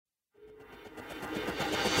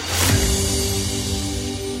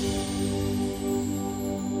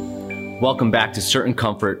Welcome back to Certain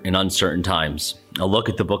Comfort in Uncertain Times, a look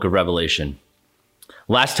at the book of Revelation.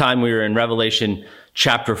 Last time we were in Revelation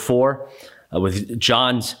chapter 4 with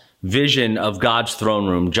John's vision of God's throne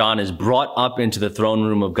room. John is brought up into the throne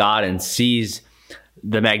room of God and sees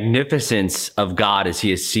the magnificence of God as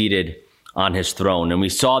he is seated on his throne. And we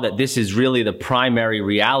saw that this is really the primary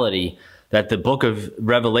reality that the book of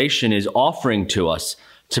Revelation is offering to us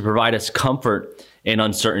to provide us comfort in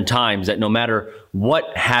uncertain times, that no matter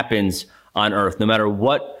what happens on earth, no matter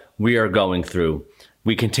what we are going through,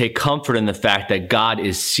 we can take comfort in the fact that God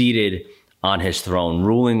is seated on his throne,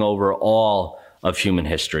 ruling over all of human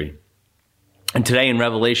history. And today in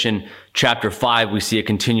Revelation chapter 5, we see a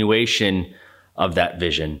continuation of that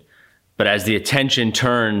vision. But as the attention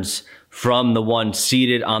turns from the one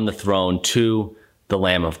seated on the throne to the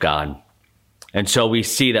Lamb of God. And so we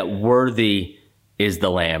see that worthy is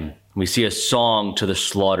the Lamb. We see a song to the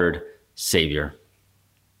slaughtered Savior.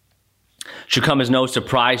 Should come as no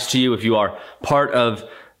surprise to you if you are part of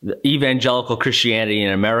the evangelical Christianity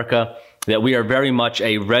in America that we are very much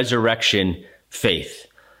a resurrection faith,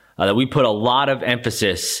 that we put a lot of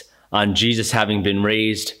emphasis on Jesus having been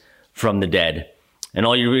raised from the dead. And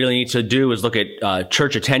all you really need to do is look at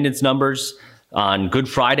church attendance numbers on Good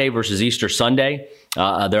Friday versus Easter Sunday. There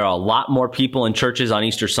are a lot more people in churches on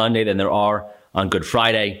Easter Sunday than there are on Good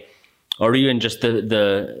Friday. Or even just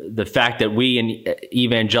the fact that we in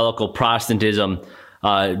evangelical Protestantism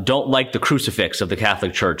don't like the crucifix of the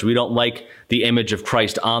Catholic Church. We don't like the image of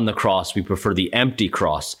Christ on the cross. We prefer the empty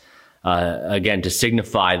cross, again, to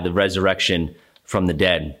signify the resurrection from the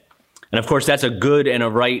dead. And of course, that's a good and a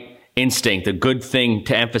right instinct, a good thing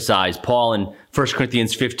to emphasize. Paul in 1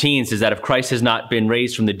 Corinthians 15 says that if Christ has not been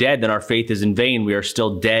raised from the dead, then our faith is in vain. We are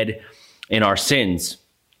still dead in our sins.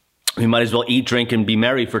 We might as well eat, drink, and be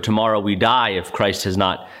merry, for tomorrow we die if Christ has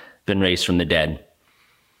not been raised from the dead.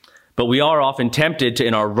 But we are often tempted to,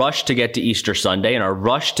 in our rush to get to Easter Sunday, in our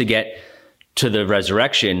rush to get to the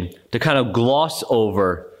resurrection, to kind of gloss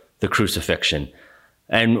over the crucifixion.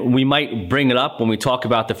 And we might bring it up when we talk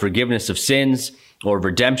about the forgiveness of sins or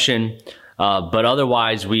redemption, but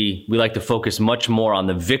otherwise we like to focus much more on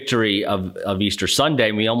the victory of Easter Sunday,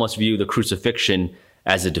 and we almost view the crucifixion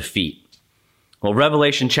as a defeat. Well,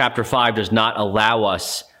 Revelation chapter 5 does not allow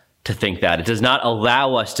us to think that. It does not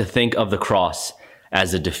allow us to think of the cross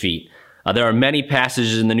as a defeat. There are many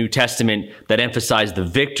passages in the New Testament that emphasize the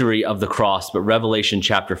victory of the cross, but Revelation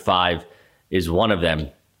chapter 5 is one of them.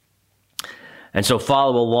 And so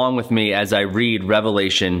follow along with me as I read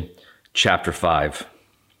Revelation chapter 5.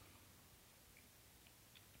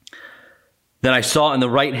 Then I saw in the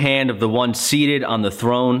right hand of the one seated on the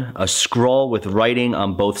throne a scroll with writing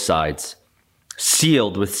on both sides,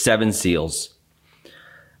 sealed with 7 seals.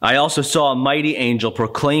 I also saw a mighty angel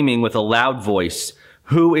proclaiming with a loud voice,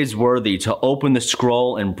 "Who is worthy to open the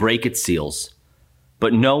scroll and break its seals?"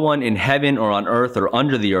 But no one in heaven or on earth or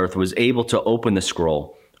under the earth was able to open the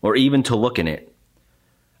scroll, or even to look in it.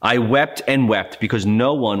 I wept and wept because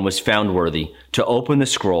no one was found worthy to open the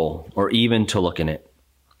scroll or even to look in it.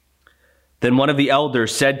 Then one of the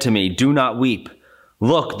elders said to me, "Do not weep.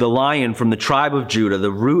 Look, the Lion from the tribe of Judah, the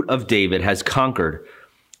Root of David, has conquered,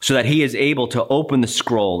 so that he is able to open the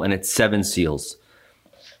scroll and its 7 seals."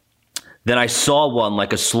 Then I saw one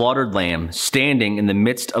like a slaughtered lamb standing in the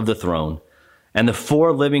midst of the throne, and the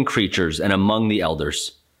 4 living creatures and among the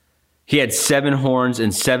elders. He had 7 horns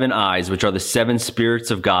and 7 eyes, which are the 7 spirits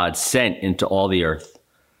of God sent into all the earth.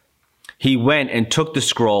 He went and took the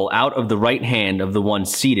scroll out of the right hand of the one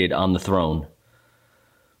seated on the throne.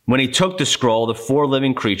 When he took the scroll, the 4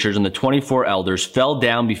 living creatures and the 24 elders fell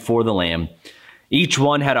down before the Lamb. Each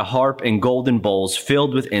one had a harp and golden bowls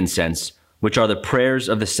filled with incense, which are the prayers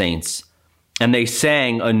of the saints. And they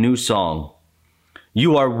sang a new song.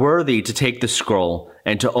 "You are worthy to take the scroll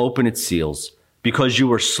and to open its seals, because you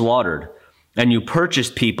were slaughtered, and you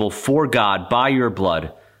purchased people for God by your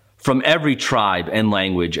blood, from every tribe and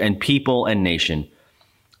language and people and nation.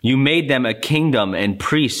 You made them a kingdom and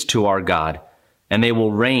priests to our God, and they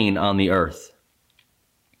will reign on the earth."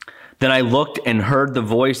 Then I looked and heard the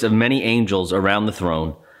voice of many angels around the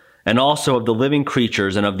throne, and also of the living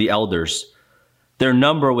creatures and of the elders. Their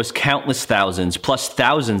number was countless thousands, plus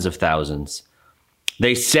thousands of thousands.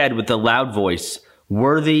 They said with a loud voice,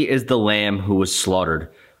 "Worthy is the Lamb who was slaughtered,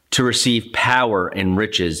 to receive power and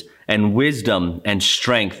riches, and wisdom and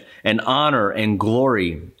strength, and honor and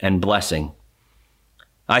glory and blessing."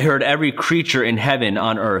 I heard every creature in heaven,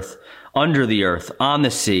 on earth, under the earth, on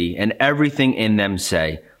the sea, and everything in them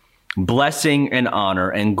say, "Blessing and honor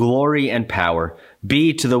and glory and power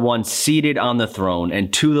be to the one seated on the throne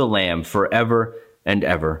and to the Lamb forever and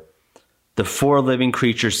ever." The four living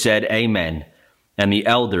creatures said, Amen, and the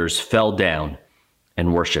elders fell down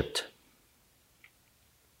and worshiped.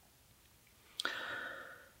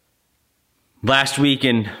 Last week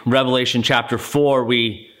in Revelation chapter 4,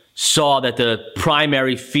 we saw that the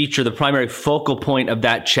primary feature, the primary focal point of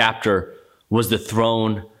that chapter was the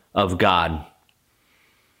throne of God.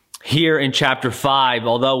 Here in chapter 5,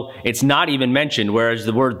 although it's not even mentioned, whereas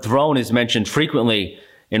the word throne is mentioned frequently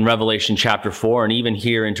in Revelation chapter 4 and even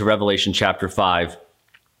here into Revelation chapter 5,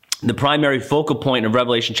 the primary focal point of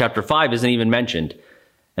Revelation chapter 5 isn't even mentioned,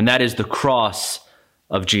 and that is the cross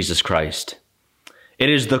of Jesus Christ.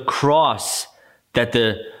 It is the cross that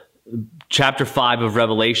the chapter 5 of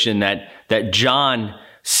Revelation that John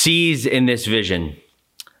sees in this vision.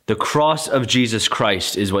 The cross of Jesus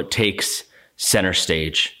Christ is what takes center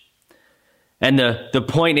stage. And the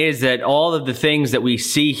point is that all of the things that we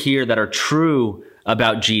see here that are true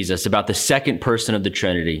about Jesus, about the second person of the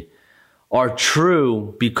Trinity, are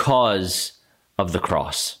true because of the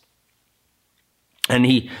cross. And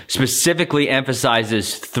he specifically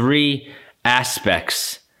emphasizes three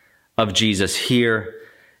aspects of Jesus here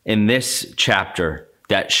in this chapter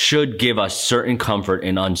that should give us certain comfort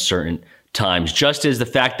in uncertain times. Just as the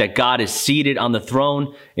fact that God is seated on the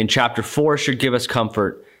throne in chapter 4 should give us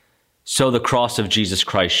comfort, so the cross of Jesus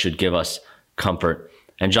Christ should give us comfort.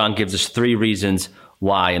 And John gives us three reasons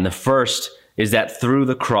why. And the first is that through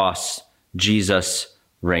the cross, Jesus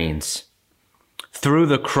reigns. Through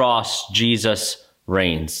the cross, Jesus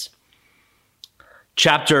reigns.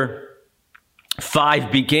 Chapter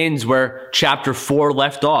 5 begins where chapter 4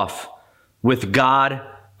 left off, with God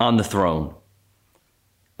on the throne.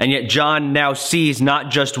 And yet John now sees not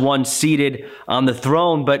just one seated on the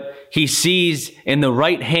throne, but he sees in the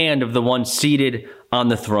right hand of the one seated on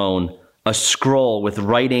the throne a scroll with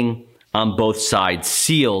writing on both sides,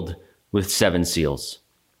 sealed with 7 seals.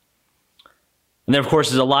 And there, of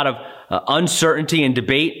course, is a lot of uncertainty and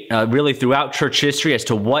debate really throughout church history as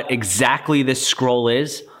to what exactly this scroll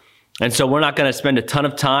is. And so we're not going to spend a ton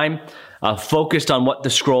of time focused on what the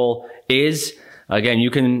scroll is. Again,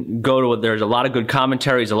 you can go to, there's a lot of good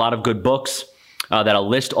commentaries, a lot of good books that'll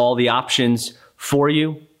list all the options for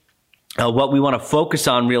you. What we want to focus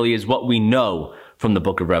on really is what we know from the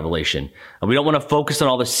book of Revelation. We don't want to focus on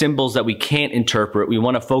all the symbols that we can't interpret. We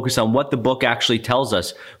want to focus on what the book actually tells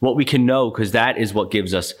us, what we can know, because that is what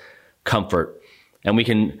gives us comfort. And we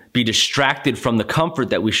can be distracted from the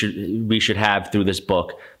comfort that we should have through this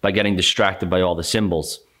book by getting distracted by all the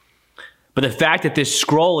symbols. But the fact that this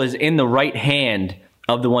scroll is in the right hand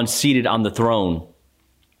of the one seated on the throne,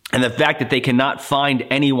 and the fact that they cannot find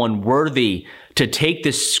anyone worthy to take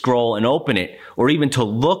this scroll and open it, or even to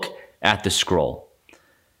look at the scroll,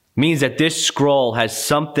 means that this scroll has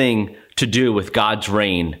something to do with God's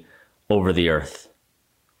reign over the earth.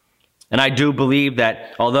 And I do believe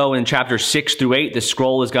that although in chapters 6 through 8, the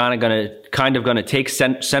scroll is kind of going to take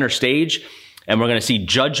center stage, and we're going to see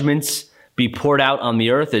judgments be poured out on the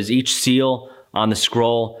earth as each seal on the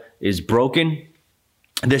scroll is broken,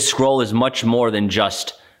 this scroll is much more than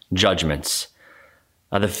just judgments.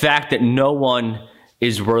 The fact that no one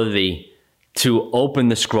is worthy to open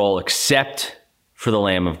the scroll except for the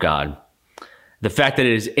Lamb of God. The fact that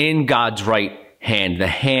it is in God's right hand, the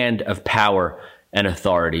hand of power and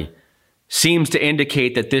authority, seems to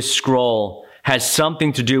indicate that this scroll has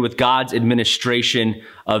something to do with God's administration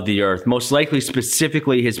of the earth, most likely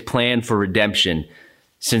specifically his plan for redemption,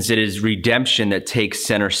 since it is redemption that takes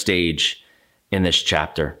center stage in this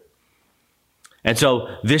chapter. And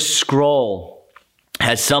so this scroll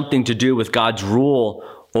has something to do with God's rule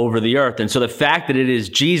over the earth. And so the fact that it is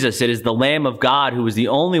Jesus, it is the Lamb of God who is the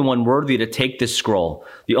only one worthy to take this scroll,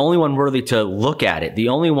 the only one worthy to look at it, the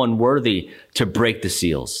only one worthy to break the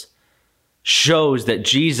seals, shows that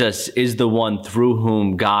Jesus is the one through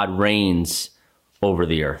whom God reigns over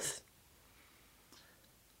the earth.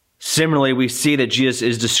 Similarly, we see that Jesus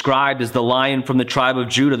is described as the Lion from the tribe of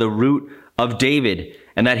Judah, the root of David,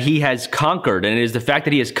 and that he has conquered. And it is the fact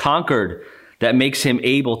that he has conquered that makes him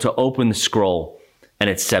able to open the scroll and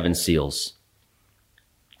its 7 seals.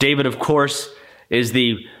 David, of course, is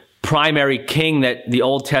the primary king that the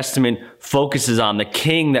Old Testament focuses on, the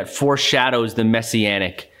king that foreshadows the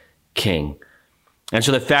Messianic king. And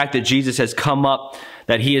so the fact that Jesus has come up,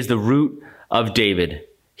 that he is the root of David,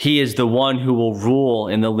 he is the one who will rule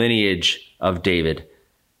in the lineage of David.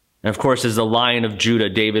 And of course, as the Lion of Judah,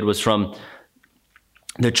 David was from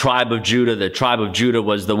the tribe of Judah. The tribe of Judah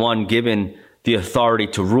was the one given the authority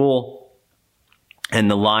to rule. And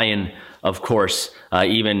the lion, of course,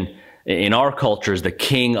 even in our culture, is the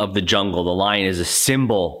king of the jungle. The lion is a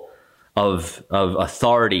symbol of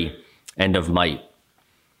authority and of might.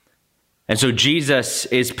 And so Jesus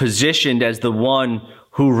is positioned as the one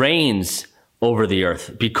who reigns over the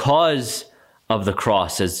earth because of the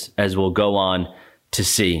cross, as we'll go on to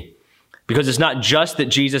see. Because it's not just that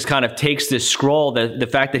Jesus kind of takes this scroll, the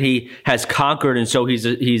fact that he has conquered, and so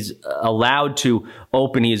he's allowed to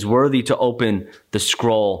open, he is worthy to open the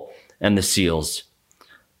scroll and the seals.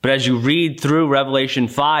 But as you read through Revelation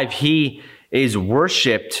 5, he is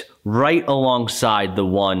worshiped right alongside the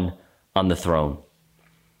one on the throne.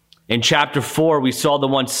 In chapter 4, we saw the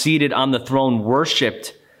one seated on the throne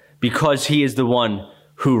worshiped because he is the one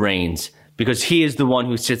who reigns, because he is the one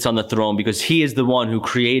who sits on the throne, because he is the one who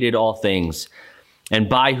created all things, and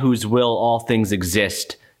by whose will all things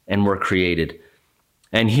exist and were created.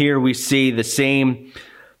 And here we see the same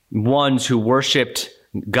ones who worshiped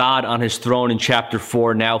God on his throne in chapter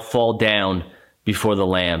 4 now fall down before the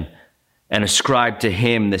Lamb and ascribe to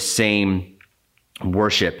him the same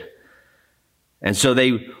worship. And so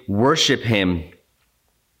they worship him.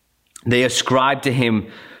 They ascribe to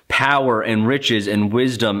him power and riches and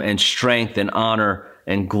wisdom and strength and honor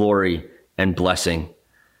and glory and blessing.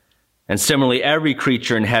 And similarly, every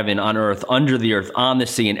creature in heaven, on earth, under the earth, on the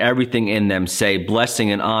sea, and everything in them say, blessing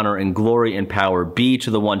and honor and glory and power be to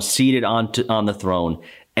the one seated on the throne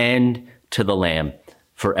and to the Lamb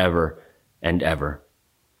forever and ever.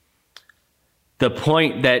 The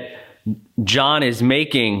point that John is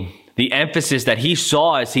making, the emphasis that he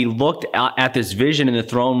saw as he looked at this vision in the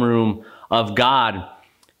throne room of God,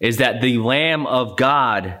 is that the Lamb of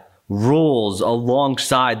God rules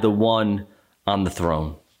alongside the one on the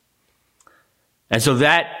throne. And so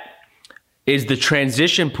that is the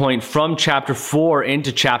transition point from chapter 4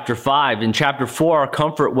 into chapter 5. In chapter 4, our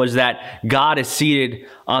comfort was that God is seated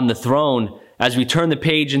on the throne. As we turn the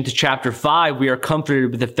page into chapter 5, we are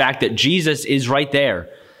comforted with the fact that Jesus is right there.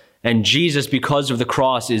 And Jesus, because of the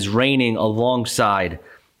cross, is reigning alongside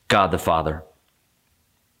God the Father.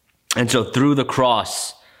 And so through the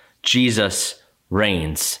cross, Jesus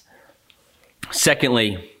reigns.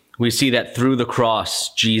 Secondly, we see that through the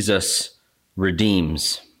cross, Jesus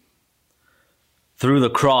redeems. Through the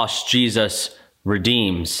cross, Jesus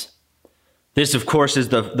redeems. This, of course, is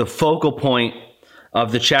the focal point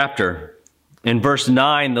of the chapter. In verse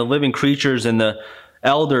 9, the living creatures and the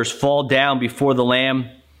elders fall down before the Lamb,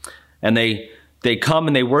 and they come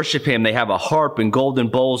and they worship him. They have a harp and golden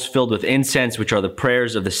bowls filled with incense, which are the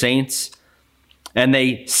prayers of the saints. And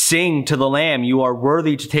they sing to the Lamb, "You are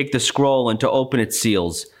worthy to take the scroll and to open its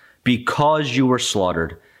seals, because you were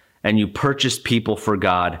slaughtered, and you purchased people for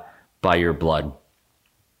God by your blood."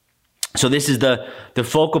 So this is the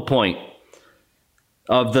focal point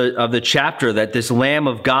of the chapter, that this Lamb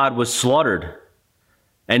of God was slaughtered.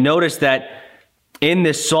 And notice that in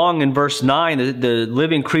this song in verse 9, the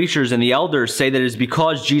living creatures and the elders say that it is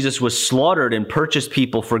because Jesus was slaughtered and purchased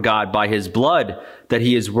people for God by his blood that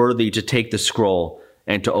he is worthy to take the scroll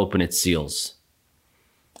and to open its seals.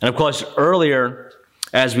 And of course, earlier,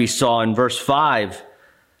 as we saw in verse 5,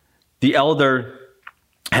 the elder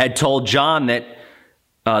had told John that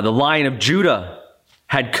the Lion of Judah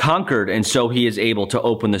had conquered, and so he is able to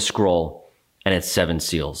open the scroll and its 7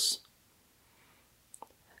 seals.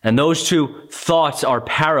 And those two thoughts are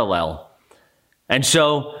parallel. And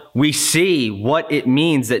so we see what it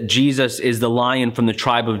means that Jesus is the Lion from the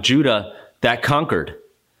tribe of Judah that conquered.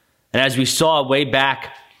 And as we saw way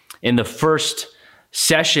back in the first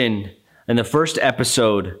session, in the first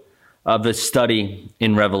episode of the study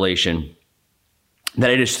in Revelation, that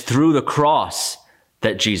it is through the cross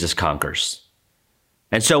that Jesus conquers.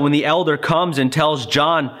 And so when the elder comes and tells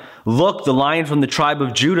John, "Look, the Lion from the tribe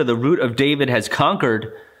of Judah, the root of David, has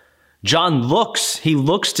conquered," John looks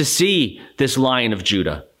to see this Lion of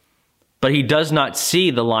Judah, but he does not see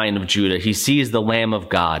the Lion of Judah. He sees the Lamb of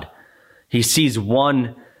God. He sees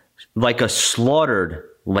one like a slaughtered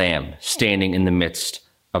lamb standing in the midst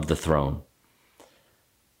of the throne.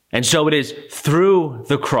 And so it is through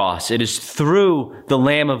the cross, it is through the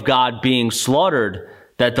Lamb of God being slaughtered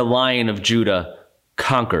that the Lion of Judah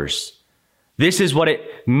conquers. This is what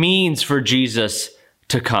it means for Jesus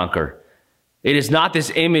to conquer. It is not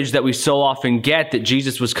this image that we so often get that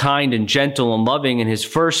Jesus was kind and gentle and loving in his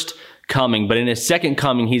first coming, but in his second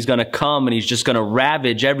coming, he's going to come and he's just going to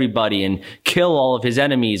ravage everybody and kill all of his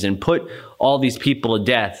enemies and put all these people to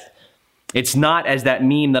death. It's not as that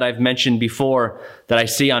meme that I've mentioned before that I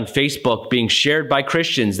see on Facebook being shared by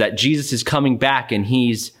Christians, that Jesus is coming back and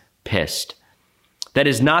he's pissed. That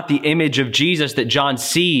is not the image of Jesus that John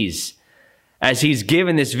sees as he's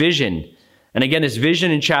given this vision. And again, this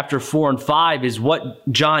vision in chapter 4 and 5 is what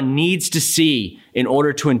John needs to see in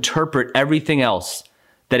order to interpret everything else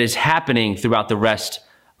that is happening throughout the rest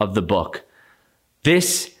of the book.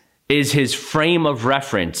 This is his frame of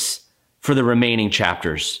reference for the remaining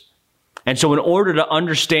chapters. And so in order to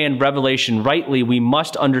understand Revelation rightly, we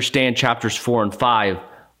must understand chapters 4 and 5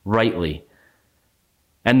 rightly.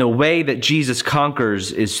 And the way that Jesus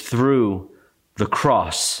conquers is through the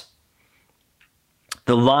cross.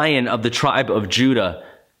 The Lion of the tribe of Judah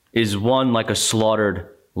is one like a slaughtered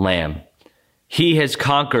lamb. He has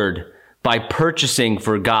conquered by purchasing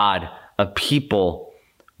for God a people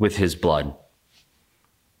with his blood.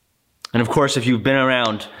 And of course, if you've been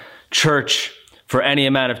around church for any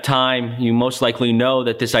amount of time, you most likely know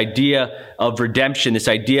that this idea of redemption, this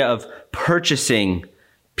idea of purchasing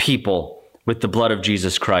people with the blood of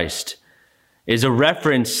Jesus Christ, is a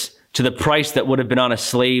reference to the price that would have been on a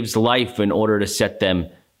slave's life in order to set them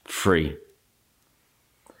free.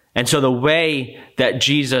 And so the way that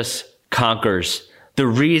Jesus conquers, the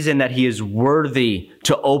reason that he is worthy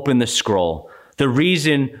to open the scroll, the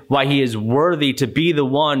reason why he is worthy to be the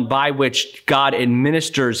one by which God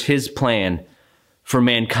administers his plan for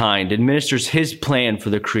mankind, administers his plan for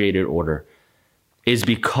the created order, is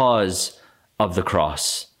because of the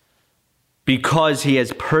cross. Because he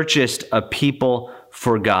has purchased a people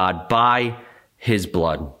for God by his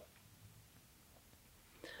blood.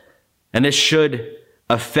 And this should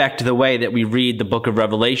affect the way that we read the book of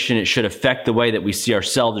Revelation. It should affect the way that we see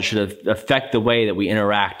ourselves. It should affect the way that we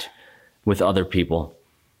interact with other people.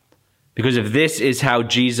 Because if this is how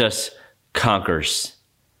Jesus conquers,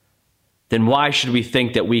 then why should we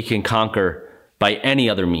think that we can conquer by any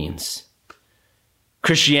other means?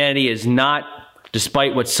 Christianity is not,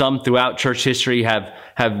 despite what some throughout church history have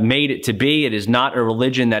made it to be, it is not a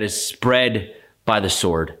religion that is spread by the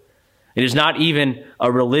sword. It is not even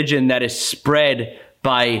a religion that is spread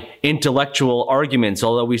by intellectual arguments,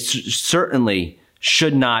 although we certainly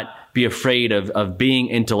should not be afraid of being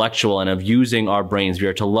intellectual and of using our brains. We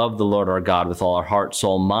are to love the Lord our God with all our heart,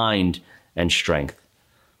 soul, mind, and strength.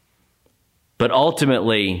 But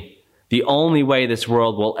ultimately, the only way this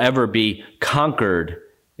world will ever be conquered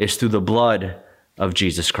is through the blood of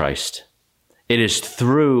Jesus Christ. It is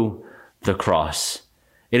through the cross.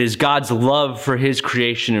 It is God's love for his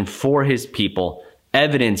creation and for his people,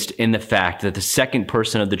 evidenced in the fact that the second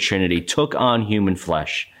person of the Trinity took on human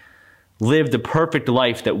flesh, lived the perfect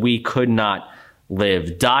life that we could not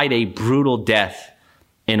live, died a brutal death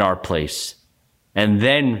in our place, and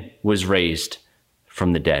then was raised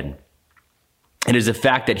from the dead. It is the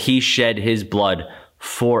fact that he shed his blood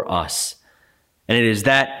for us. And it is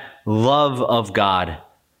that love of God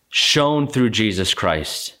shown through Jesus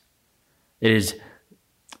Christ.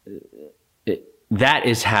 That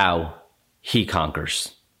is how he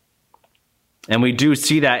conquers. And we do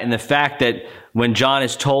see that in the fact that when John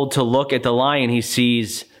is told to look at the lion, he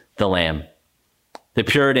sees the lamb. The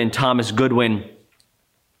Puritan Thomas Goodwin,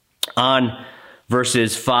 on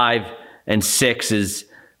verses 5 and 6, is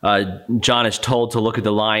John is told to look at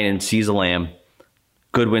the lion and sees a lamb.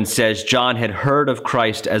 Goodwin says, John had heard of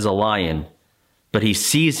Christ as a lion, but he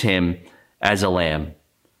sees him as a lamb.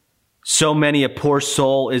 So many a poor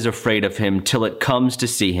soul is afraid of him till it comes to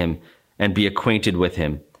see him and be acquainted with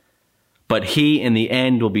him. But he in the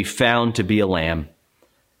end will be found to be a lamb,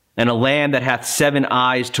 and a lamb that hath 7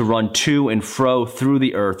 eyes to run to and fro through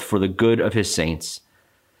the earth for the good of his saints,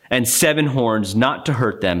 and 7 horns not to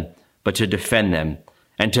hurt them, but to defend them,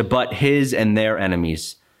 and to butt his and their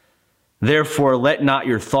enemies. Therefore let not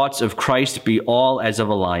your thoughts of Christ be all as of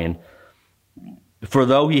a lion. For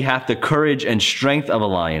though he hath the courage and strength of a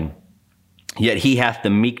lion, yet he hath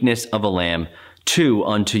the meekness of a lamb too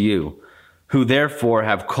unto you, who therefore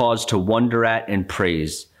have cause to wonder at and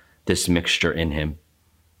praise this mixture in him.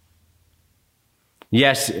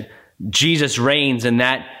 Yes, Jesus reigns, and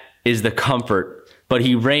that is the comfort, but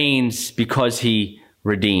he reigns because he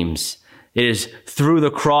redeems. It is through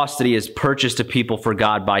the cross that he has purchased a people for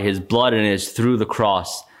God by his blood, and it is through the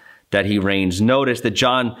cross that he reigns. Notice that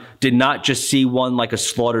John did not just see one like a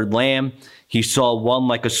slaughtered lamb. He saw one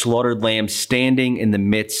like a slaughtered lamb standing in the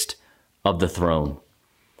midst of the throne.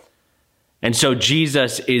 And so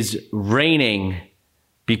Jesus is reigning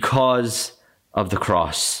because of the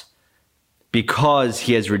cross, because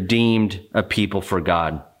he has redeemed a people for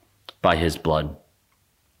God by his blood.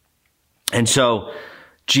 And so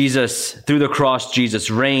Jesus, through the cross, Jesus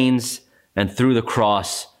reigns, and through the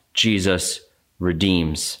cross, Jesus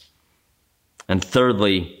redeems. And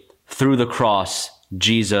thirdly, through the cross,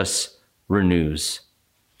 Jesus renews.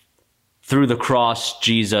 Through the cross,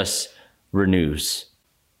 Jesus renews.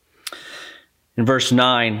 In verse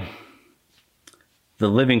 9, the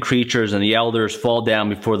living creatures and the elders fall down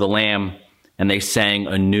before the Lamb, and they sang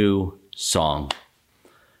a new song.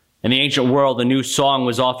 In the ancient world, a new song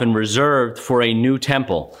was often reserved for a new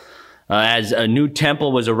temple. As a new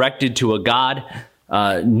temple was erected to a god,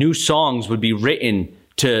 new songs would be written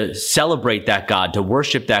to celebrate that God, to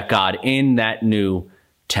worship that God in that new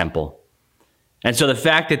temple. And so the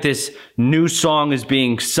fact that this new song is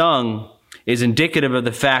being sung is indicative of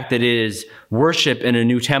the fact that it is worship in a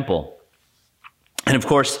new temple. And of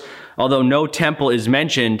course, although no temple is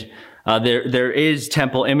mentioned, there is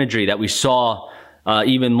temple imagery that we saw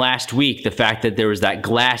even last week, the fact that there was that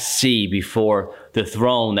glass sea before the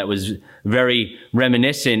throne that was very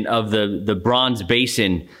reminiscent of the bronze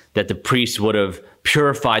basin that the priests would have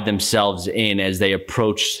purified themselves in as they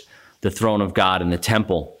approached the throne of God in the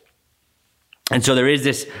temple. And so there is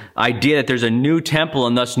this idea that there's a new temple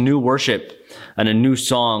and thus new worship and a new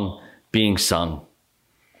song being sung.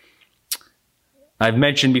 I've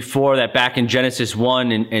mentioned before that back in Genesis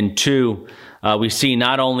 1 and 2, we see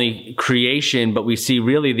not only creation, but we see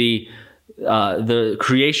really the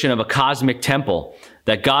creation of a cosmic temple,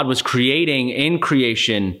 that God was creating in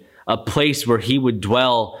creation a place where he would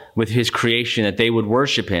dwell with his creation, that they would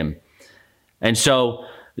worship him. And so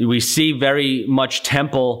we see very much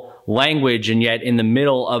temple language, and yet in the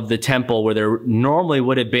middle of the temple where there normally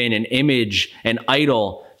would have been an image, an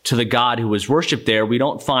idol to the God who was worshiped there, we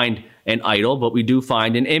don't find an idol, but we do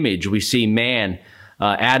find an image. We see man,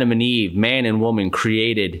 Adam and Eve, man and woman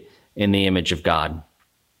created in the image of God.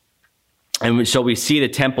 And so we see the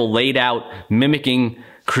temple laid out mimicking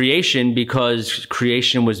creation because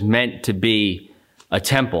creation was meant to be a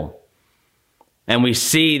temple. And we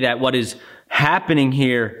see that what is happening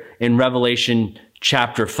here in Revelation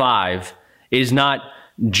chapter 5 is not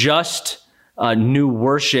just new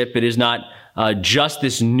worship. It is not just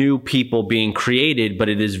this new people being created, but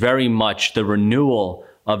it is very much the renewal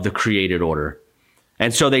of the created order.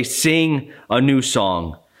 And so they sing a new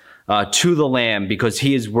song to the Lamb because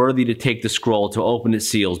he is worthy to take the scroll, to open its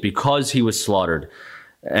seals, because he was slaughtered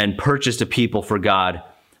and purchased a people for God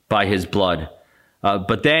by his blood.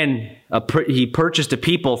 But then he purchased a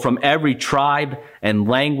people from every tribe and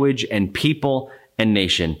language and people and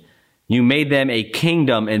nation. You made them a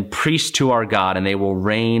kingdom and priests to our God, and they will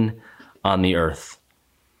reign on the earth.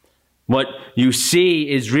 What you see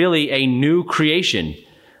is really a new creation.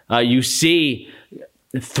 You see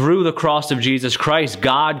through the cross of Jesus Christ,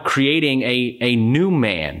 God creating a new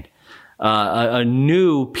man, a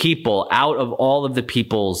new people out of all of the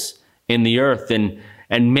peoples in the earth,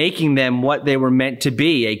 and making them what they were meant to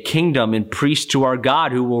be, a kingdom and priests to our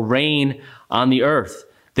God who will reign on the earth.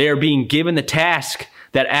 They are being given the task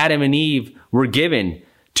that Adam and Eve were given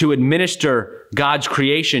to administer God's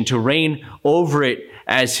creation, to reign over it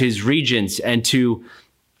as his regents, and to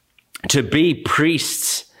be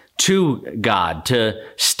priests to God, to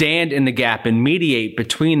stand in the gap and mediate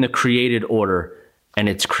between the created order and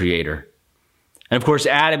its creator. And of course,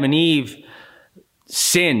 Adam and Eve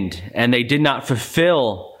sinned and they did not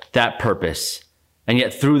fulfill that purpose. And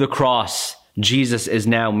yet through the cross, Jesus is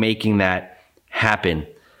now making that happen.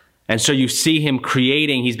 And so you see him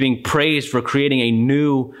creating, he's being praised for creating a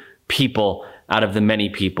new people out of the many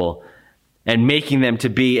people and making them to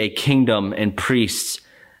be a kingdom and priests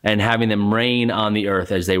and having them reign on the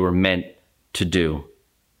earth as they were meant to do.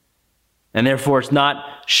 And therefore, it's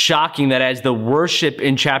not shocking that as the worship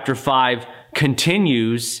in chapter 5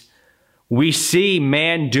 continues, we see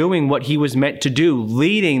man doing what he was meant to do,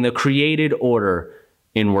 leading the created order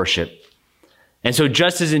in worship. And so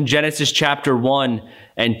just as in Genesis chapter 1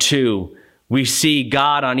 and 2, we see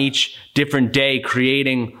God on each different day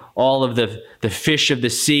creating all of the fish of the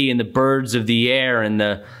sea and the birds of the air and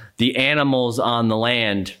the animals on the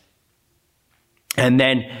land. And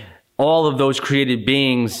then all of those created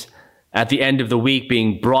beings at the end of the week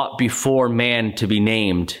being brought before man to be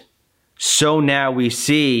named. So now we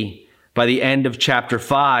see by the end of chapter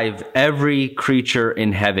 5, every creature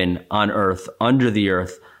in heaven, on earth, under the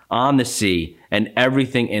earth, on the sea, and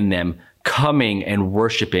everything in them coming and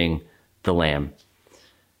worshiping the Lamb.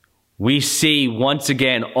 We see once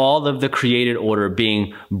again all of the created order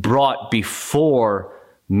being brought before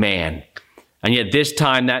man. And yet this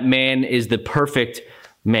time that man is the perfect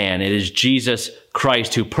man. It is Jesus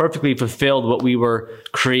Christ who perfectly fulfilled what we were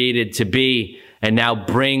created to be and now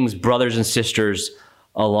brings brothers and sisters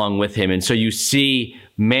along with him. And so you see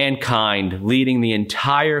mankind leading the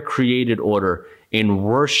entire created order in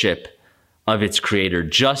worship of its creator,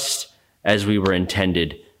 just as we were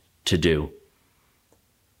intended to do.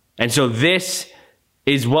 And so this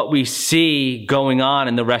is what we see going on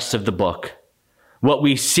in the rest of the book. What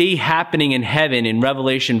we see happening in heaven in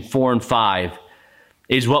Revelation 4 and 5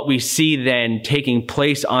 is what we see then taking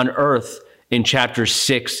place on earth in chapters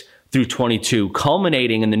 6 through 22,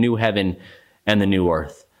 culminating in the new heaven and the new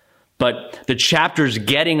earth. But the chapters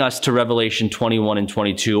getting us to Revelation 21 and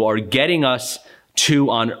 22 are getting us to,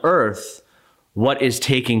 on earth, what is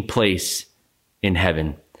taking place in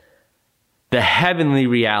heaven. The heavenly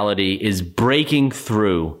reality is breaking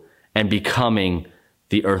through and becoming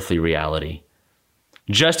the earthly reality.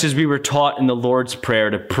 Just as we were taught in the Lord's Prayer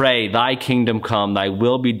to pray, "Thy kingdom come, thy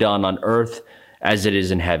will be done on earth as it is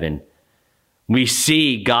in heaven." We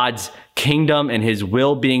see God's kingdom and his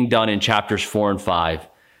will being done in chapters 4 and 5.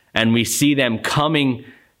 And we see them coming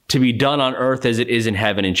to be done on earth as it is in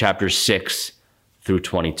heaven in chapters 6 through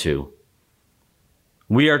 22.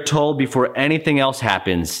 We are told before anything else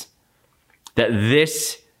happens that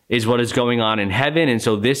this is what is going on in heaven, and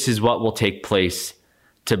so this is what will take place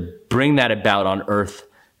to bring that about on earth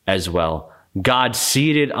as well. God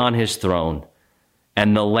seated on his throne,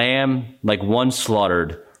 and the Lamb like one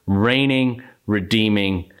slaughtered, reigning,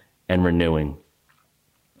 redeeming, and renewing.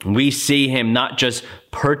 We see him not just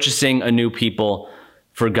purchasing a new people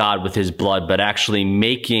for God with his blood, but actually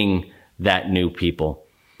making that new people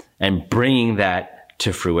and bringing that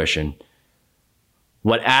to fruition.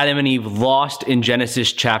 What Adam and Eve lost in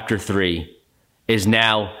Genesis chapter 3 is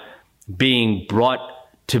now being brought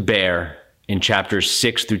to bear in chapters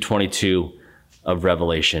 6 through 22 of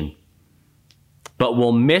Revelation. But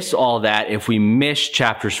we'll miss all that if we miss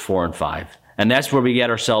chapters 4 and 5. And that's where we get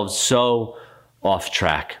ourselves so off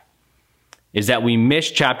track, is that we miss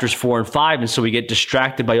chapters 4 and 5, and so we get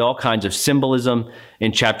distracted by all kinds of symbolism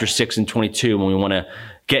in chapter 6 and 22 when we want to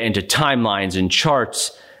get into timelines and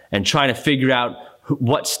charts and trying to figure out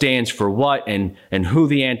what stands for what and who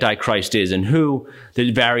the Antichrist is and who the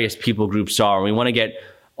various people groups are. And we want to get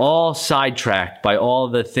all sidetracked by all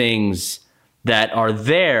the things that are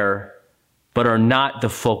there but are not the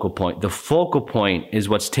focal point. The focal point is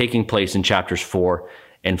what's taking place in chapters 4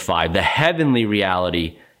 and 5. The heavenly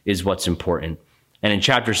reality is what's important. And in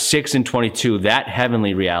chapters 6 and 22, that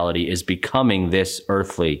heavenly reality is becoming this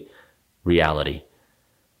earthly reality.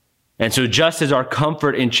 And so just as our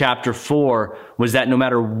comfort in chapter 4 was that no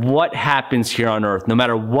matter what happens here on earth, no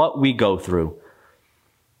matter what we go through,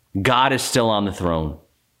 God is still on the throne.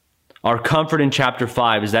 Our comfort in chapter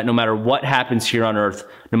 5 is that no matter what happens here on earth,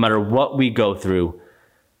 no matter what we go through,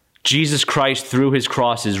 Jesus Christ through his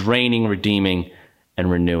cross is reigning, redeeming, and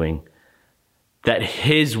renewing. That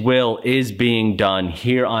his will is being done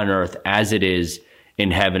here on earth as it is in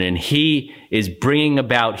heaven. And he is bringing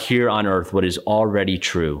about here on earth what is already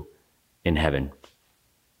true in heaven.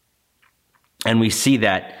 And we see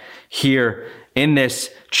that here in this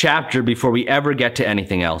chapter before we ever get to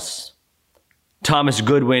anything else. Thomas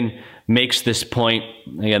Goodwin makes this point,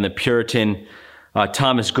 again, the Puritan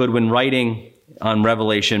Thomas Goodwin writing on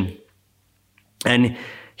Revelation. And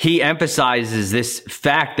he emphasizes this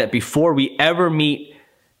fact that before we ever meet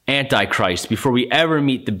Antichrist, before we ever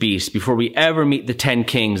meet the beast, before we ever meet the 10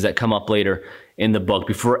 kings that come up later in the book,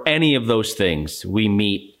 before any of those things, we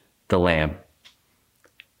meet the Lamb.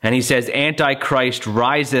 And he says, Antichrist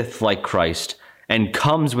riseth like Christ and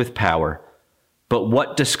comes with power. But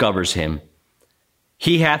what discovers him?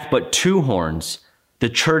 He hath but 2 horns. The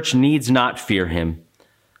church needs not fear him.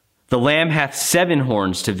 The Lamb hath 7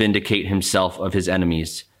 horns to vindicate himself of his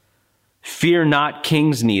enemies. Fear not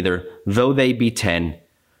kings neither, though they be 10.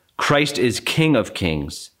 Christ is King of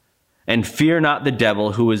kings. And fear not the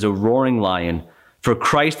devil, who is a roaring lion, for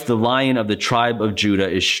Christ, the Lion of the tribe of Judah,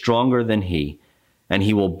 is stronger than he, and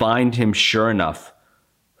he will bind him sure enough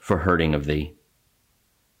for hurting of thee.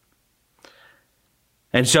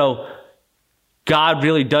 And so God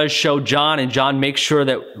really does show John, and John makes sure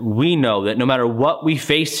that we know that no matter what we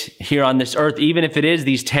face here on this earth, even if it is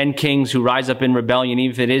these 10 kings who rise up in rebellion,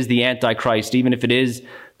 even if it is the Antichrist, even if it is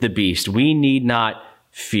the beast, we need not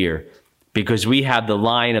fear, because we have the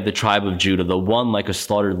Lion of the tribe of Judah, the one like a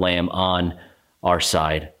slaughtered lamb, on our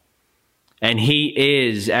side. And he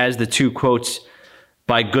is, as the 2 quotes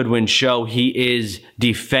by Goodwin show, he is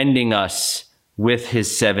defending us with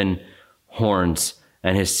his 7 horns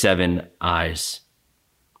and his 7 eyes.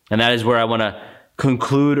 And that is where I want to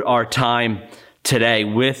conclude our time today,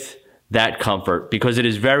 with that comfort, because it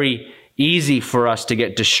is very easy for us to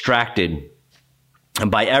get distracted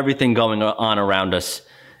by everything going on around us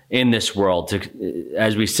in this world.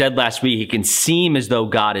 As we said last week, it can seem as though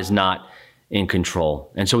God is not in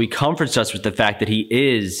control. And so he comforts us with the fact that he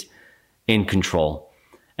is in control.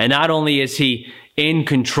 And not only is he in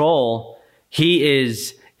control, he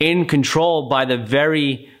is in control by the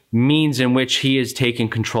very means in which he is taking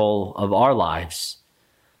control of our lives.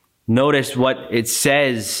 Notice what it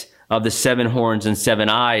says of the 7 horns and 7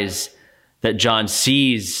 eyes that John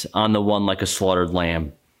sees on the one like a slaughtered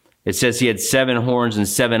lamb. It says he had 7 horns and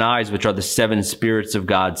 7 eyes, which are the 7 spirits of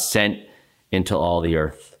God sent into all the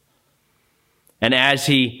earth. And as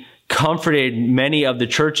he comforted many of the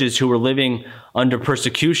churches who were living under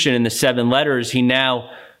persecution in the 7 letters, he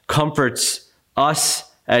now comforts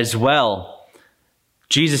us as well.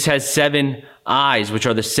 Jesus has 7 eyes, which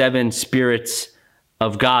are the 7 spirits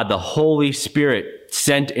of God, the Holy Spirit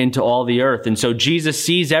sent into all the earth. And so Jesus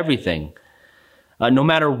sees everything. No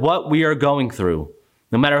matter what we are going through,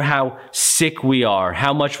 no matter how sick we are,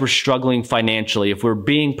 how much we're struggling financially, if we're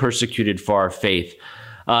being persecuted for our faith,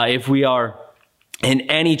 if we are in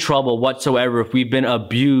any trouble whatsoever, if we've been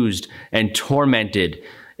abused and tormented,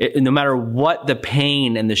 no matter what the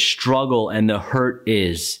pain and the struggle and the hurt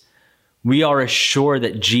is, we are assured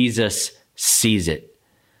that Jesus sees it.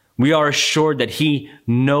 We are assured that he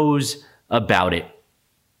knows about it.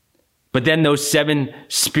 But then those 7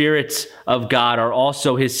 spirits of God are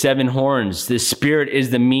also his 7 horns. The Spirit is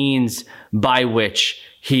the means by which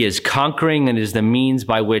he is conquering and is the means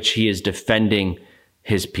by which he is defending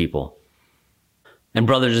his people. And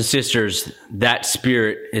brothers and sisters, that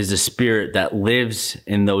Spirit is the Spirit that lives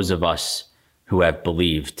in those of us who have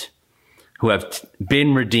believed, who have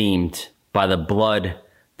been redeemed by the blood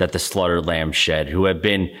that the slaughtered lamb shed, who have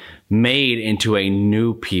been made into a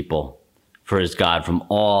new people for his God from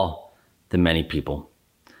all the many people.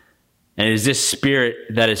 And it is this Spirit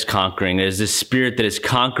that is conquering. It is this Spirit that is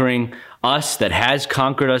conquering us, that has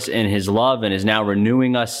conquered us in his love and is now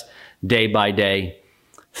renewing us day by day.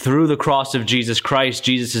 Through the cross of Jesus Christ,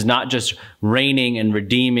 Jesus is not just reigning and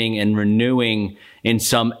redeeming and renewing in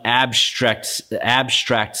some abstract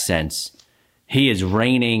sense. He is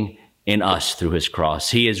reigning in us through his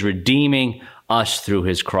cross. He is redeeming us through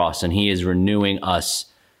his cross, and he is renewing us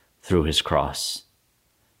through his cross.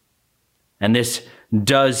 And this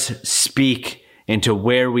does speak into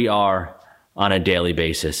where we are on a daily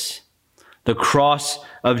basis. The cross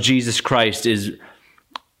of Jesus Christ is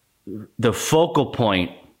the focal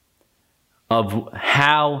point of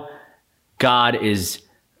how God is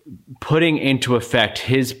putting into effect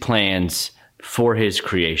his plans for his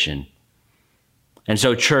creation. And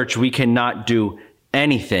so, church, we cannot do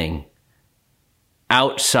anything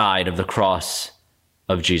outside of the cross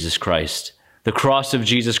of Jesus Christ. The cross of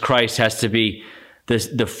Jesus Christ has to be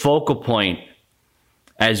the focal point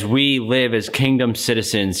as we live as kingdom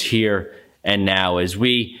citizens here and now, as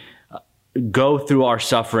we go through our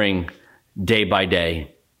suffering day by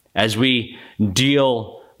day, as we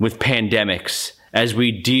deal with pandemics, as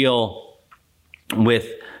we deal with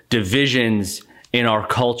divisions in our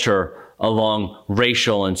culture along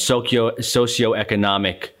racial and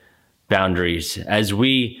socioeconomic boundaries, as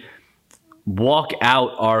we walk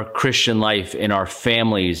out our Christian life in our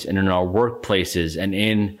families and in our workplaces and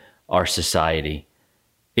in our society.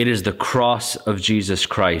 It is the cross of Jesus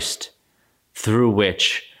Christ through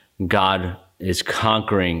which God is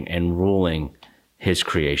conquering and ruling his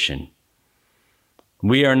creation.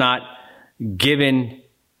 We are not given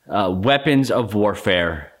weapons of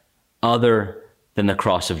warfare other than the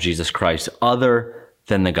cross of Jesus Christ, other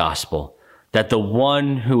than the gospel, that the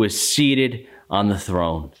one who is seated on the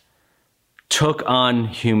throne took on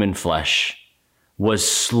human flesh, was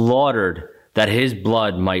slaughtered that his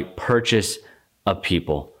blood might purchase a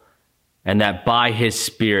people, and that by his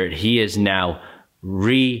Spirit he is now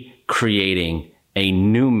recreating a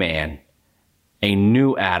new man, a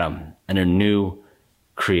new Adam, and a new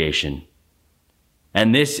creation.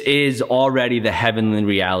 And this is already the heavenly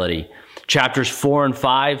reality. Chapters 4 and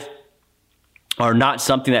 5 are not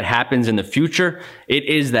something that happens in the future. It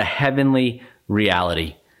is the heavenly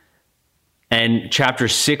reality. And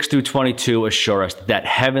chapters 6 through 22 assure us that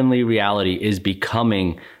heavenly reality is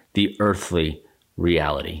becoming the earthly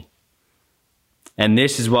reality. And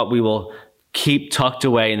this is what we will keep tucked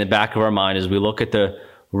away in the back of our mind as we look at the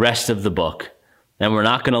rest of the book. And we're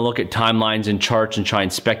not going to look at timelines and charts and try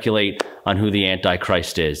and speculate on who the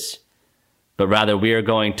Antichrist is. But rather, we are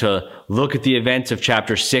going to look at the events of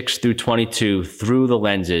chapter 6 through 22 through the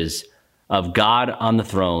lenses of God on the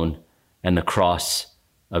throne and the cross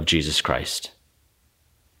of Jesus Christ.